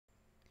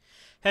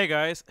Hey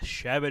guys,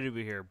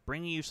 Shabadoobie here,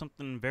 bringing you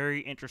something very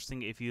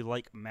interesting if you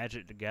like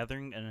Magic the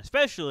Gathering, and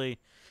especially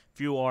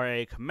if you are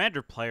a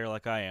Commander player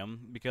like I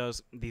am,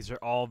 because these are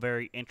all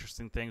very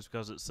interesting things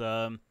because it's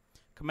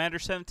Commander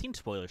 17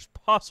 spoilers,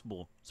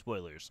 possible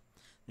spoilers.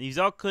 These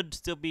all could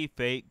still be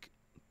fake,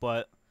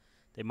 but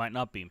they might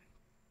not be.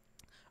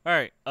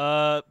 Alright,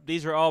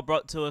 these are all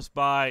brought to us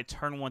by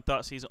Turn 1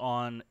 Thoughtseize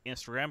on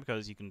Instagram,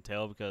 because you can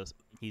tell because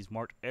he's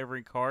marked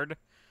every card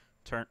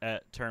turn 1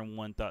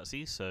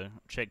 Thoughtseize, so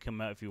check him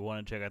out if you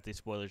want to check out these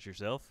spoilers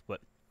yourself. But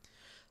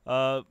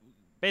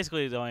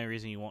basically the only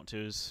reason you want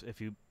to is if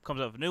he comes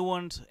out with new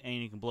ones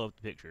and you can blow up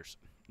the pictures.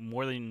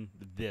 More than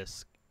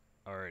this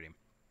already.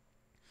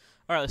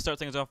 Alright, let's start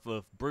things off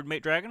with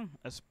Broodmate Dragon.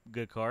 That's a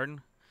good card.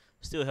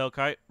 Steel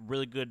Hellkite,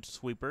 really good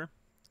sweeper.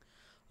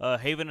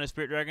 Haven and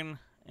Spirit Dragon,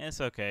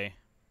 it's okay.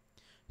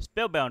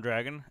 Spellbound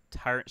Dragon,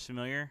 Tyrant's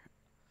familiar.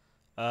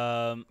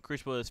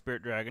 Crucible of the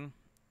Spirit Dragon.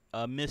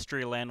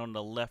 Mystery Land on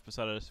the left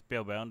beside of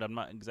Spellbound. I'm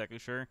not exactly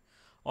sure.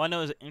 All I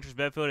know is Interest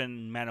Battlefield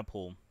and Mana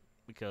Pool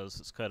because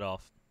it's cut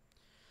off.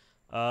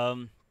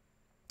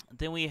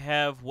 Then we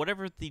have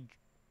whatever the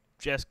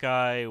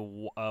Jeskai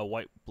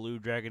White Blue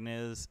Dragon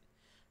is.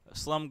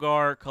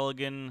 Slumgar,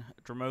 Culligan,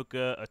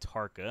 Dramoka,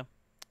 Atarka.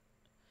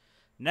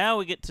 Now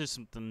we get to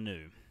something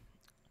new.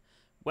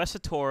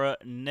 Wesatora,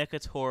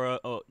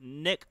 Nekatora,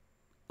 Nick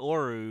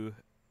Oru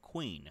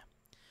Queen.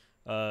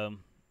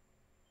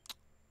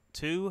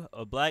 2,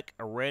 a black,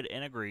 a red,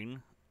 and a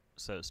green.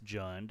 So it's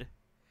Jund.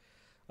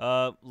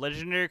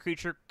 Legendary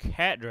creature,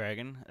 Cat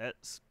Dragon.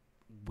 That's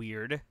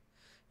weird.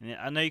 And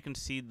I know you can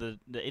see the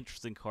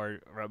interesting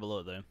card right below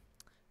it, though.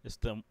 It's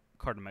the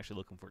card I'm actually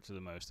looking for to the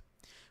most.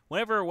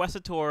 Whenever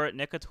Wesatora,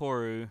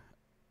 Nekatoru,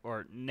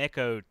 or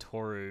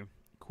Nekotoru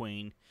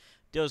Queen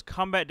deals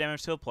combat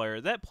damage to a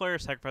player, that player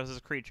sacrifices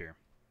a creature.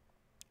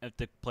 If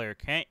the player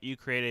can't, you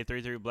create a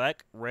 3/3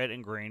 black, red,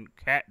 and green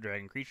Cat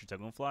Dragon creature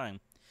token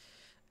flying.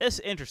 It's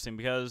interesting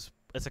because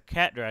it's a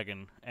cat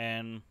dragon,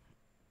 and,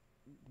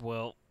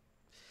 well,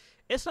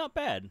 it's not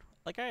bad.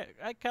 Like, I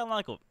kind of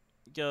like it,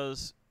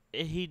 because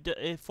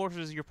it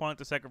forces your opponent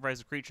to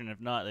sacrifice a creature, and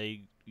if not,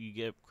 you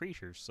get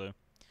creatures, so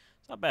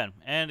it's not bad.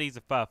 And he's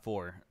a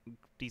 5/4,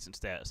 decent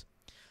stats.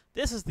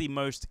 This is the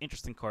most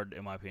interesting card,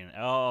 in my opinion,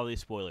 all these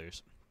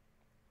spoilers.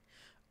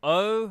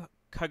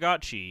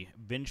 O-Kagachi,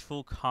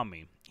 Vengeful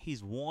Kami.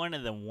 He's one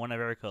and then one of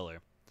every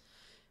color.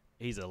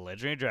 He's a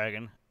legendary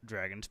dragon,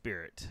 Dragon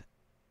Spirit.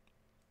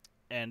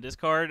 And this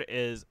card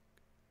is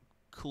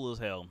cool as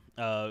hell.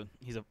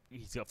 He's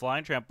got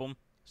Flying Trample,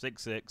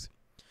 6/6.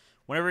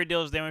 Whenever he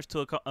deals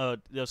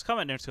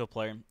combat damage to a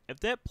player, if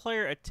that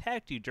player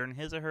attacked you during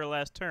his or her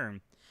last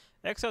turn,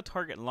 exile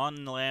target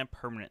land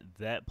permanent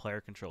that player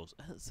controls.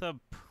 It's a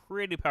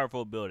pretty powerful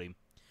ability,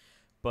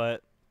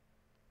 but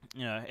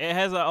you know it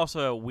has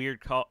also a weird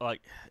call.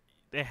 Like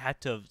they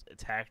had to have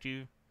attacked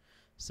you,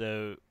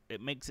 so it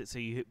makes it so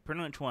you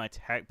pretty much want to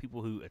attack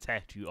people who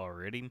attacked you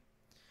already,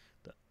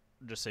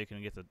 just so you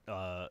can get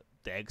the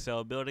exile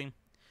ability.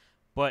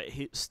 But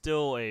he's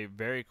still a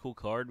very cool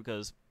card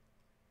because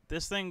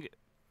this is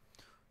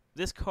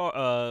the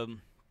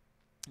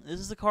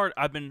card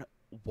I've been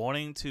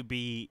wanting to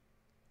be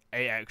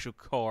a actual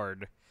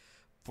card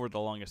for the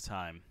longest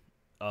time,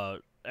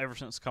 ever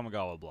since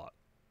Kamigawa block.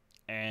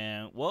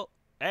 And well,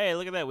 hey,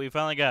 look at that, we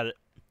finally got it,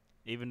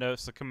 even though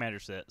it's a commander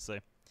set.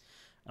 So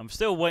I'm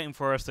still waiting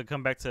for us to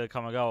come back to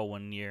Kamigawa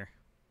one year.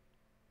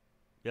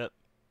 Yep,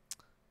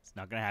 it's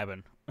not gonna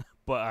happen.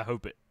 But I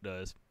hope it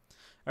does.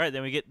 Alright,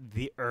 then we get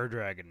the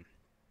Ur-Dragon.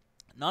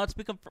 Not to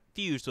be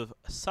confused with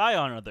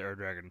Scion of the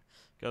Ur-Dragon,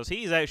 because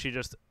he's actually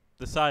just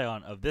the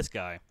Scion of this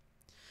guy.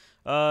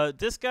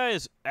 This guy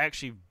is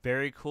actually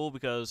very cool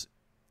because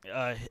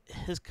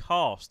his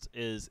cost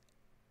is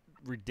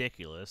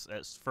ridiculous.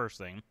 That's the first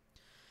thing.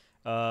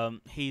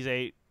 He's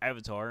a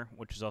avatar,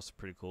 which is also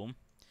pretty cool.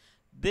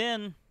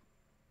 Then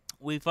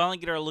we finally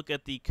get our look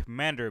at the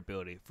commander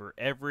ability for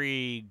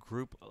every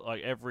group,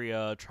 like every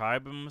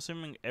tribe. I'm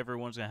assuming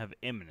everyone's gonna have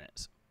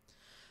imminence,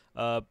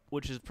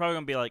 which is probably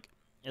gonna be like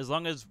as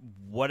long as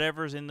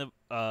whatever's in the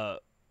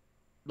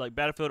like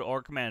battlefield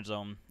or command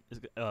zone is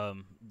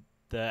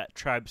that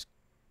tribe's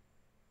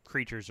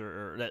creatures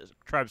or that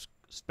tribe's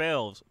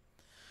spells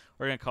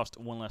are gonna cost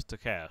 1 less to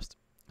cast.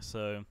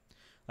 So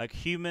like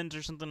humans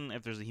or something,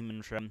 if there's a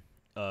human tribe,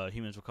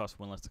 humans will cost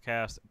 1 less to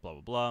cast. Blah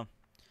blah blah.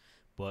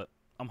 But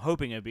I'm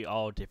hoping it'd be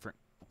all different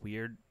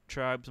weird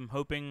tribes. I'm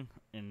hoping,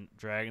 and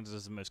dragons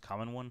is the most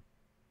common one.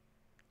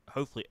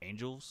 Hopefully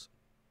angels,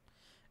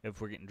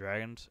 if we're getting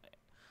dragons.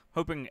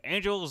 Hoping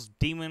angels,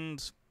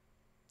 demons,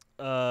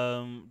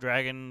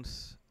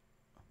 dragons.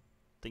 I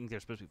think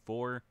there's supposed to be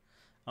 4.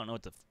 I don't know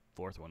what the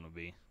 4th one would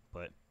be,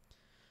 but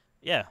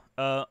yeah.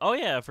 Oh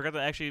yeah, I forgot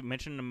to actually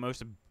mention the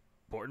most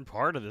important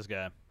part of this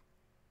guy.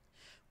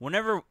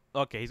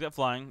 Okay, he's got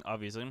flying,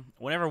 obviously.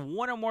 Whenever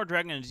one or more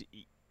dragons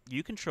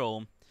you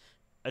control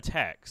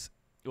attack,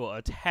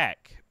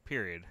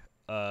 period.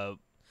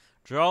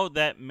 Draw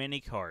that many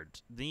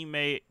cards. Then you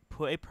may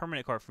put a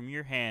permanent card from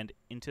your hand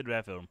into the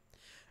battlefield.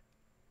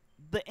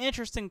 The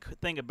interesting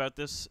thing about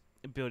this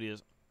ability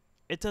is,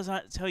 it does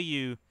not tell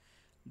you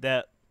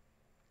that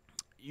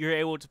you're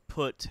able to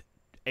put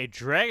a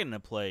dragon into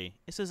play.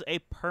 It says a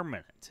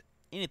permanent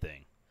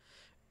anything.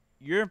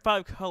 You're in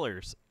 5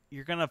 colors.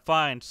 You're gonna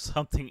find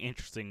something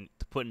interesting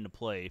to put into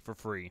play for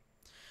free,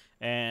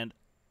 and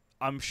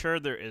I'm sure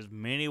there is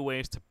many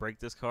ways to break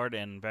this card.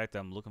 And in fact,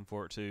 I'm looking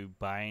forward to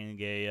buying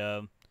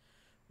a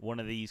one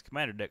of these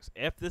commander decks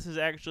if this is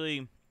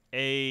actually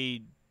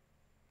a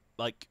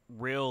like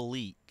real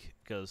leak,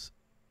 because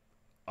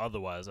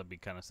otherwise I'd be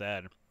kind of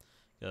sad,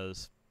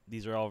 because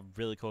these are all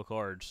really cool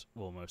cards.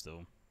 Well, most of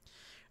them.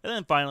 And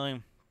then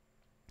finally,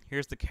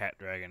 here's the Cat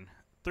Dragon,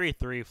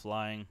 3/3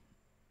 flying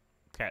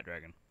Cat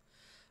Dragon.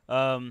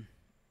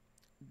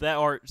 That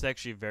art is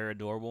actually very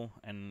adorable,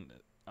 and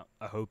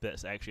I hope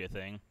that's actually a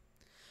thing.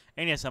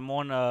 And yes, I'm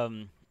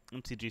on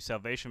MTG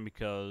Salvation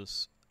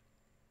because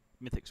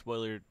Mythic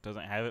Spoiler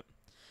doesn't have it,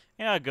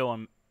 and I go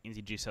on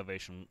MTG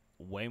Salvation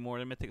way more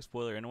than Mythic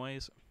Spoiler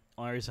anyways.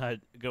 Only reason I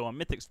go on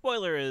Mythic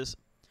Spoiler is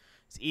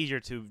it's easier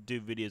to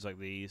do videos like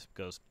these,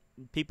 because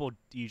people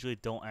usually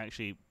don't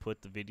actually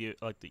put the video,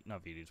 like the,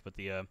 not videos, but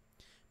the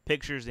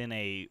pictures in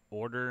a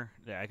order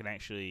that I can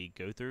actually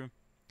go through.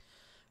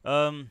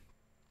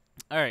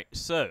 Alright,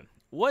 so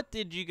what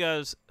did you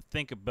guys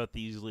think about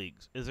these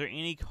leaks? Is there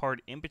any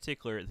card in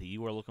particular that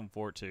you are looking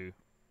forward to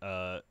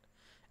out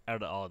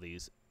of all of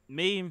these?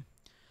 Me,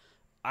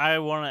 I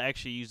want to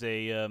actually use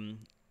a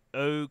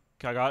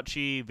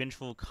O-Kagachi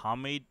Vengeful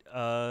Kami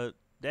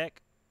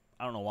deck.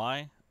 I don't know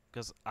why,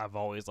 because I've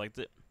always liked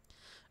it.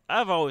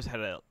 I've always had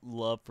a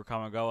love for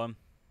Kamigawa.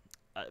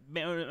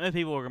 Many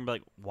people are going to be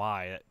like,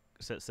 why?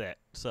 That set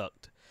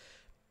sucked.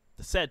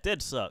 The set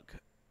did suck,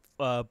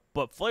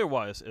 but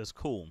flavor-wise, it was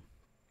cool.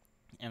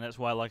 And that's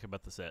what I like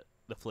about the set,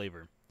 the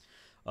flavor.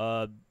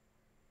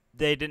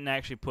 They didn't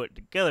actually put it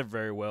together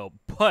very well,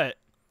 but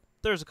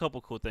there's a couple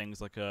cool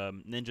things, like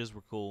ninjas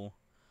were cool.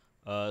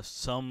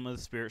 Some of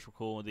the spirits were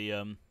cool.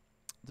 The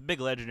big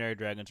legendary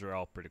dragons are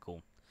all pretty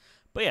cool.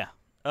 But yeah,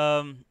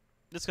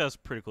 this guy's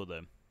pretty cool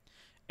though.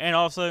 And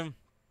also,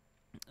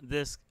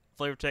 this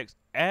flavor text,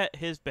 at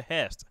his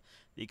behest,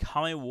 the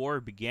Kami War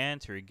began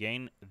to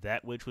regain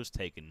that which was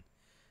taken.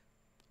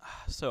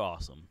 So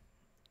awesome.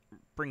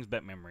 Brings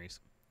back memories.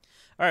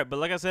 Alright, but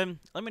like I said,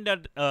 let me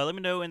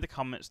know in the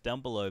comments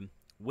down below,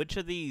 which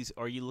of these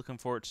are you looking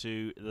forward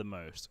to the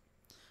most?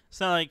 It's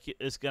not like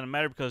it's going to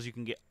matter because you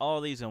can get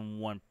all these in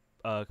one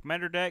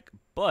commander deck,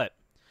 but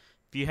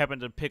if you happen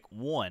to pick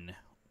one,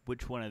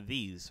 which one of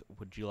these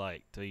would you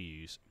like to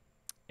use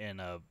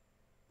in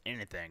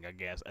anything, I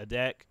guess? A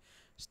deck,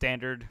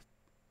 standard,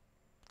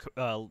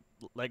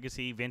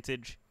 legacy,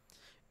 vintage?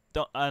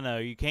 I know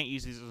you can't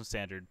use these as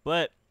standard,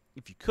 but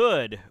if you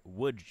could,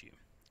 would you?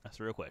 That's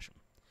the real question.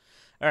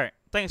 Alright,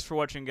 thanks for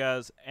watching,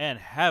 guys, and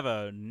have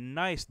a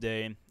nice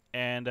day.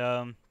 And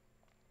I'll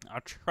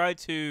try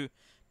to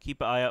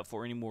keep an eye out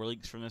for any more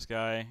leaks from this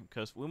guy,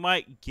 because we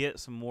might get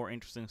some more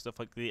interesting stuff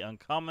like the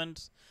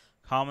uncommons,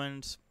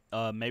 commons.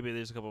 Maybe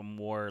there's a couple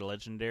more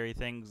legendary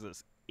things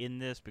that's in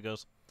this,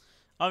 because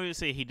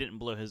obviously he didn't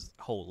blow his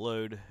whole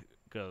load,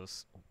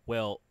 because,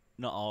 well,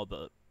 not all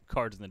the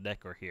cards in the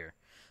deck are here.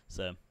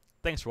 So,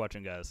 thanks for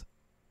watching, guys.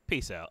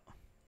 Peace out.